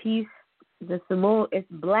piece. It's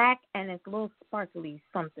black and it's a little sparkly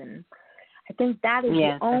something. I think that is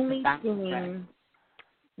the only thing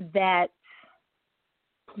that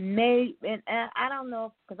may. And I don't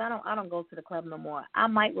know because I don't go to the club no more. I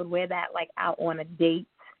might would wear that like out on a date,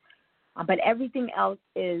 but everything else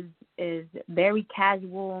is very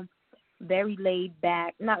casual, very laid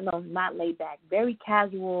back. Not laid back. Very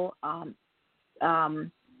casual.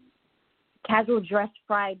 Casual dress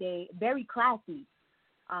Friday. Very classy.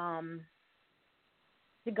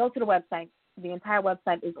 To go to the website. The entire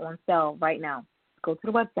website is on sale right now. Go to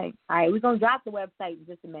the website. All right, we're going to drop the website in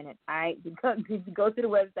just a minute. All right, go to the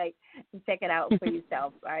website and check it out for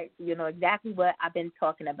yourself. All right, so you know exactly what I've been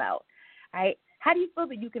talking about. All right, how do you feel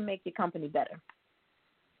that you can make your company better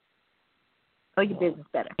or your business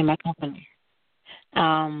better? In my company,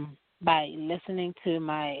 by listening to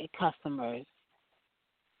my customers,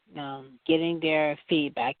 getting their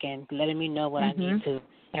feedback and letting me know what I need to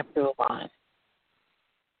improve on.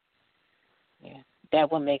 Yeah,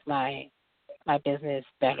 that will make my business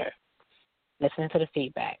better. Listening to the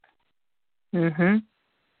feedback. All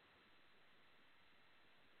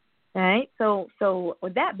right. So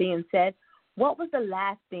with that being said, what was the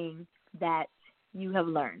last thing that you have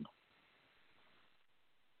learned?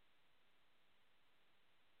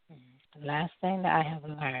 The last thing that I have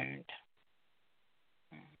learned,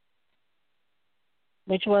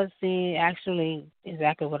 which was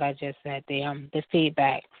exactly what I just said, the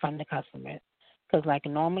feedback from the customers. Because like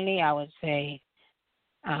normally I would say,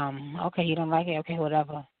 Okay, you don't like it, okay,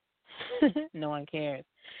 whatever. No one cares.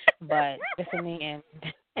 But listening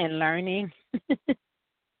and learning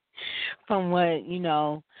from what,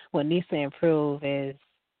 what needs to improve is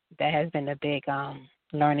that has been a big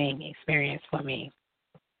learning experience for me.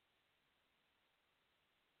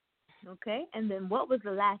 Okay, and then what was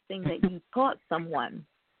the last thing that you taught someone?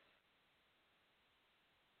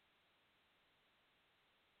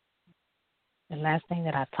 The last thing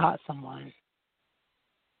that I taught someone.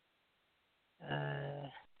 Uh,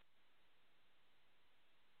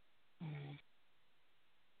 mm,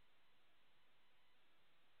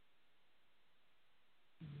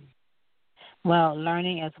 well,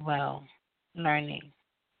 learning as well. Learning.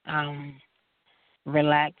 Um,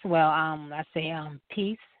 relax. Well, I say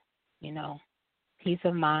peace, you know, peace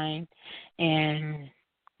of mind, and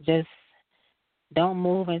just don't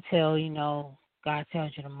move until, God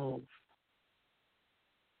tells you to move.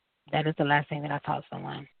 That is the last thing that I taught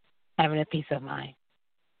someone. Having a peace of mind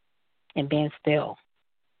and being still.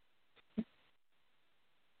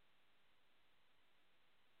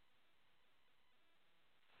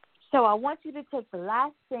 So I want you to take the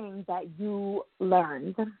last thing that you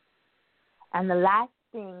learned and the last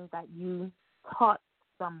thing that you taught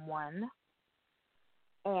someone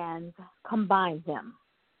and combine them.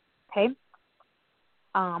 Okay?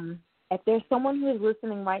 If there's someone who is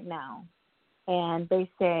listening right now and they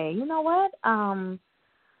say, you know what, I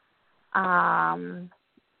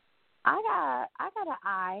got an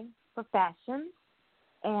eye for fashion,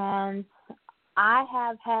 and I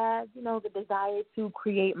have had, the desire to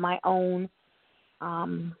create my own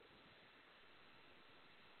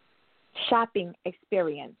shopping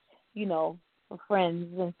experience, for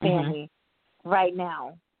friends and family right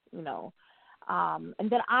now, and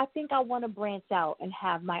then I think I want to branch out and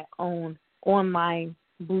have my own online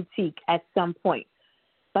boutique at some point.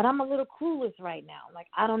 But I'm a little clueless right now. Like,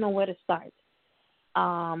 I don't know where to start.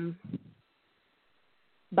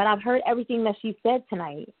 But I've heard everything that she said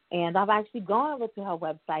tonight, and I've actually gone over to her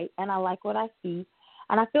website, and I like what I see,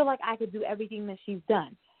 and I feel like I could do everything that she's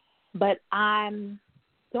done. But I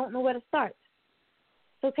don't know where to start.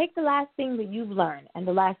 So take the last thing that you've learned and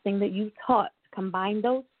the last thing that you've taught, combine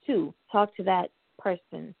those two, talk to that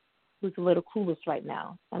person who's a little clueless right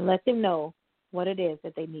now, and let them know what it is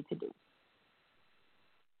that they need to do.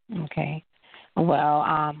 Okay. Well,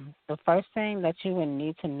 the first thing that you would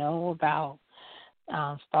need to know about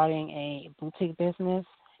starting a boutique business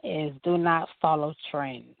is do not follow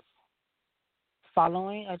trends.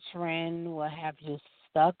 Following a trend will have you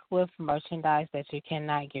stuck with merchandise that you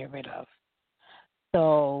cannot get rid of.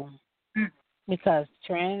 So, because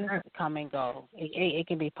trends come and go. It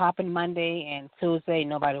can be popping Monday and Tuesday,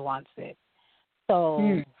 nobody wants it.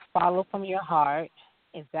 So, follow from your heart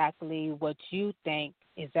exactly what you think,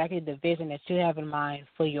 exactly the vision that you have in mind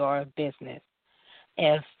for your business.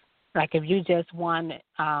 If you just want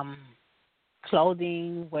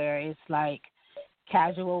clothing where it's like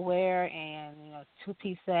casual wear and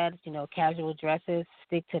two-piece sets, casual dresses,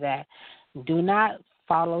 stick to that. Do not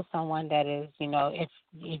follow someone that is,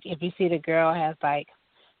 if you see the girl has like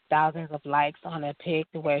thousands of likes on a pic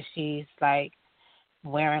where she's like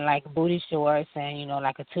wearing like booty shorts and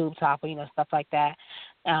like a tube top or stuff like that,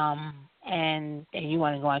 and you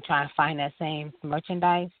want to go and try and find that same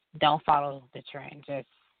merchandise, don't follow the trend. Just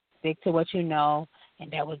stick to what you know,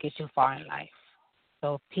 and that will get you far in life.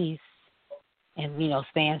 So peace and,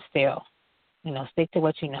 stand still. Stick to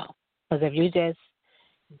what you know. Because if you just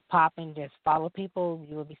pop and just follow people,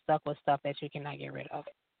 you will be stuck with stuff that you cannot get rid of.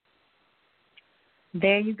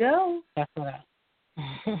 There you go. That's what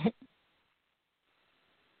I...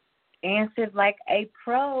 Answered like a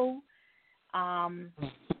pro.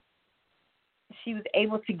 She was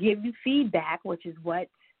able to give you feedback, which is what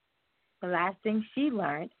the last thing she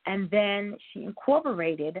learned, and then she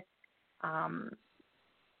incorporated the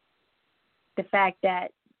fact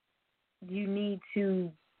that you need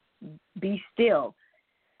to be still,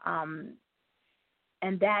 and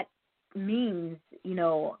that means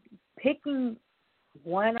picking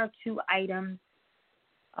one or two items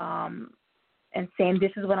and saying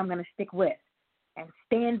this is what I'm going to stick with, and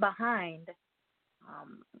stand behind.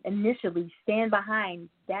 Initially, stand behind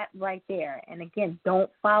that right there, and again, don't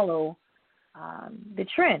follow the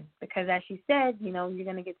trend, because as she said, you're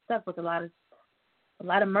going to get stuck with a lot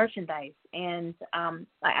of merchandise. And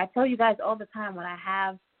I tell you guys all the time, when I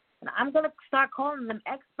have, and I'm going to start calling them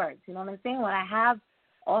experts, you know what I'm saying? When I have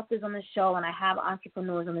authors on the show, and I have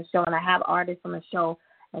entrepreneurs on the show, and I have artists on the show,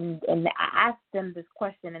 and I ask them this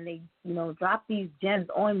question, and they, drop these gems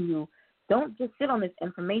on you. Don't just sit on this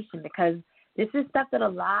information, because this is stuff that a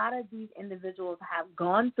lot of these individuals have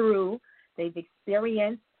gone through. they've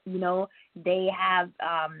experienced, they have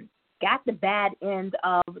got the bad end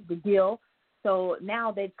of the deal. So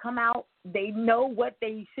now they've come out, they know what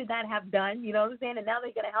they should not have done, you know what I'm saying? And now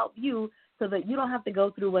they're going to help you so that you don't have to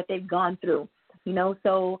go through what they've gone through,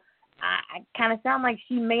 So I kind of sound like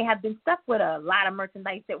she may have been stuck with a lot of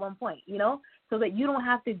merchandise at one point, so that you don't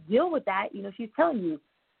have to deal with that. She's telling you,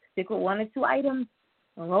 stick with 1 or 2 items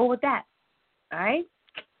and roll with that. All right?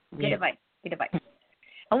 Good advice. Good advice.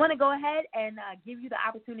 I want to go ahead and give you the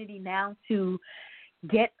opportunity now to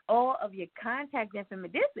get all of your contact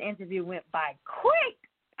information. This interview went by quick.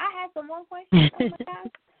 I had some more questions. Oh, my gosh.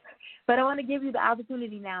 But I want to give you the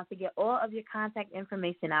opportunity now to get all of your contact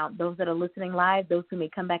information out, those that are listening live, those who may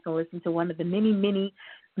come back and listen to one of the many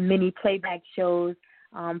playback shows,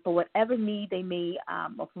 for whatever need they may,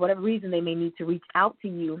 or for whatever reason they may need to reach out to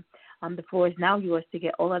you. The floor is now yours to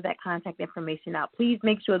get all of that contact information out. Please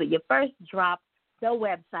make sure that you first drop the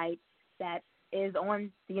website that is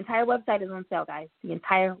on, the entire website is on sale, guys, the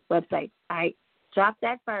entire website. All right, drop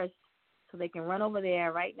that first so they can run over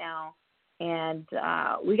there right now. And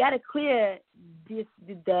we got to clear the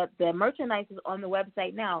merchandise is on the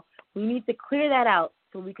website now. We need to clear that out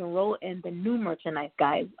so we can roll in the new merchandise,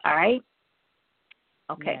 guys. All right?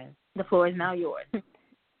 Okay. Yes. The floor is now yours.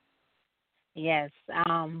 Yes.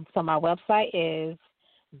 So my website is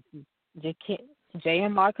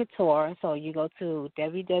JMR Couture. So you go to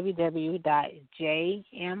www.jmr,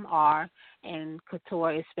 and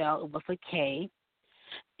Couture is spelled with a K.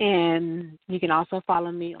 And you can also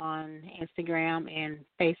follow me on Instagram and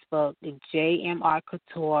Facebook, JMR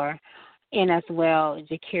Couture, and as well,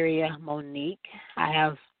 Jakiria Monique. I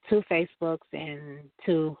have 2 Facebooks and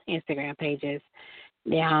 2 Instagram pages.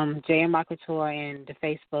 JMR Couture, and the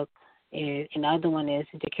Facebook is, and the other one is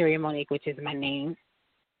Jakiria Monique, which is my name.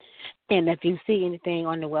 And if you see anything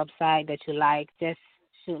on the website that you like, just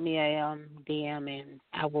shoot me a DM, and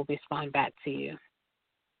I will respond back to you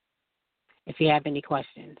if you have any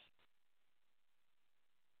questions.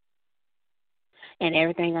 And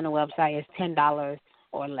everything on the website is $10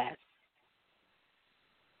 or less.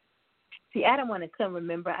 See, I don't want to come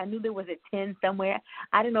remember. I knew there was a 10 somewhere.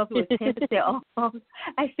 I didn't know if it was 10% off.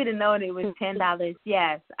 I should have known it was $10.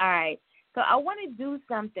 Yes. All right. So I want to do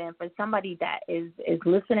something for somebody that is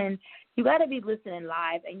listening. You got to be listening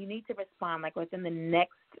live, and you need to respond like within the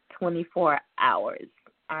next 24 hours.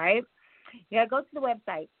 All right? You got to go to the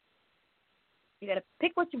website. You got to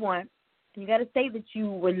pick what you want. You got to say that you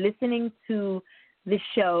were listening to the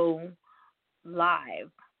show live,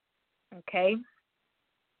 okay?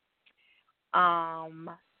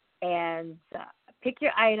 And pick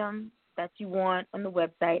your item that you want on the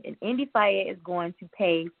website, and IndieFire is going to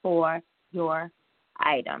pay for your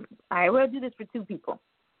item. All right, we're going to do this for 2 people.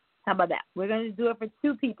 How about that? We're going to do it for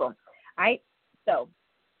 2 people. All right? So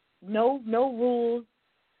no rules.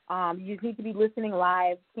 You just need to be listening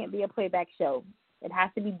live. Can't be a playback show. It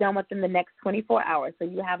has to be done within the next 24 hours. So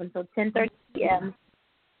you have until 10:30 p.m.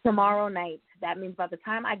 tomorrow night. That means by the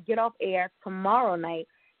time I get off air tomorrow night,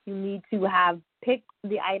 you need to have picked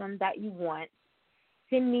the item that you want.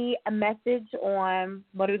 Send me a message on,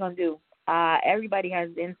 what are we going to do? Everybody has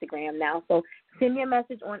Instagram now. So send me a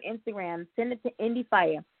message on Instagram. Send it to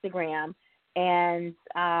IndieFire Instagram. And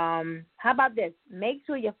how about this? Make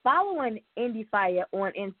sure you're following IndieFire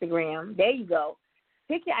on Instagram. There you go.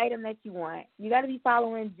 Pick your item that you want. You got to be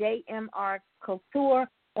following JMR Couture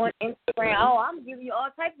on Instagram. Oh, I'm giving you all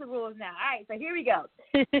types of rules now. All right, so here we go.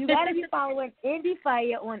 You got to be following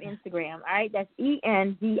IndieFire on Instagram. All right, that's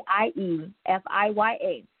ENDIEFIYA.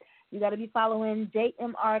 You got to be following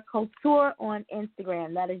JMR Couture on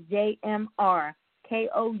Instagram. That is JMR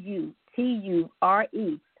KOUTURE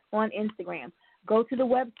on Instagram. Go to the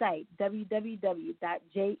website,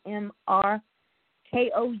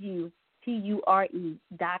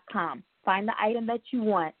 www.jmrkouture.com. Find the item that you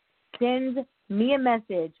want. Send me a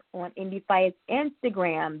message on IndieFire's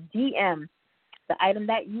Instagram, DM, the item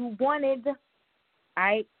that you wanted. All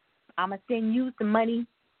right? I'm going to send you some money.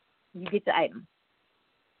 You get the item.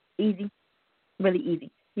 Easy. Really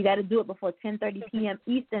easy. You got to do it before 10:30 p.m.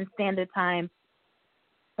 Eastern Standard Time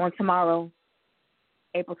on tomorrow,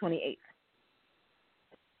 April 28th.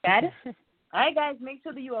 Got it? All right, guys, make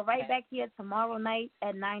sure that you are right back here tomorrow night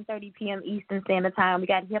at 9:30 p.m. Eastern Standard Time. We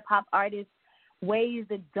got hip-hop artist Ways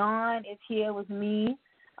the Dawn is here with me.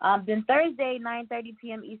 Then Thursday, 9:30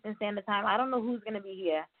 p.m. Eastern Standard Time. I don't know who's going to be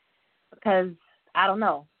here because I don't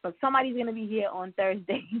know, but somebody's going to be here on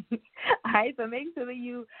Thursday. All right, so make sure that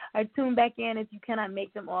you are tuned back in. If you cannot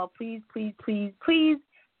make them all, please, please, please, please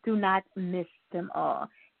do not miss them all.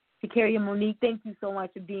 Jakiria Monique, thank you so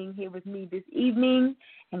much for being here with me this evening.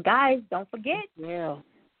 And, guys, don't forget. Yeah.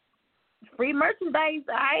 free merchandise.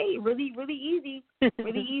 All right, really, really easy,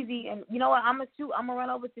 really easy. And you know what? I'm gonna run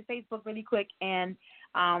over to Facebook really quick and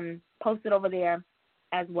post it over there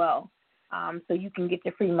as well, so you can get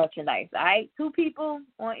your free merchandise. All right, 2 people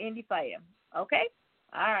on Indie Fire. Okay,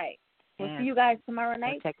 all right. We'll see you guys tomorrow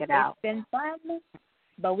night. Check it out. It's been fun,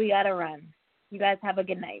 but we gotta run. You guys have a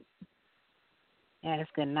good night. Yes,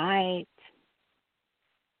 good night.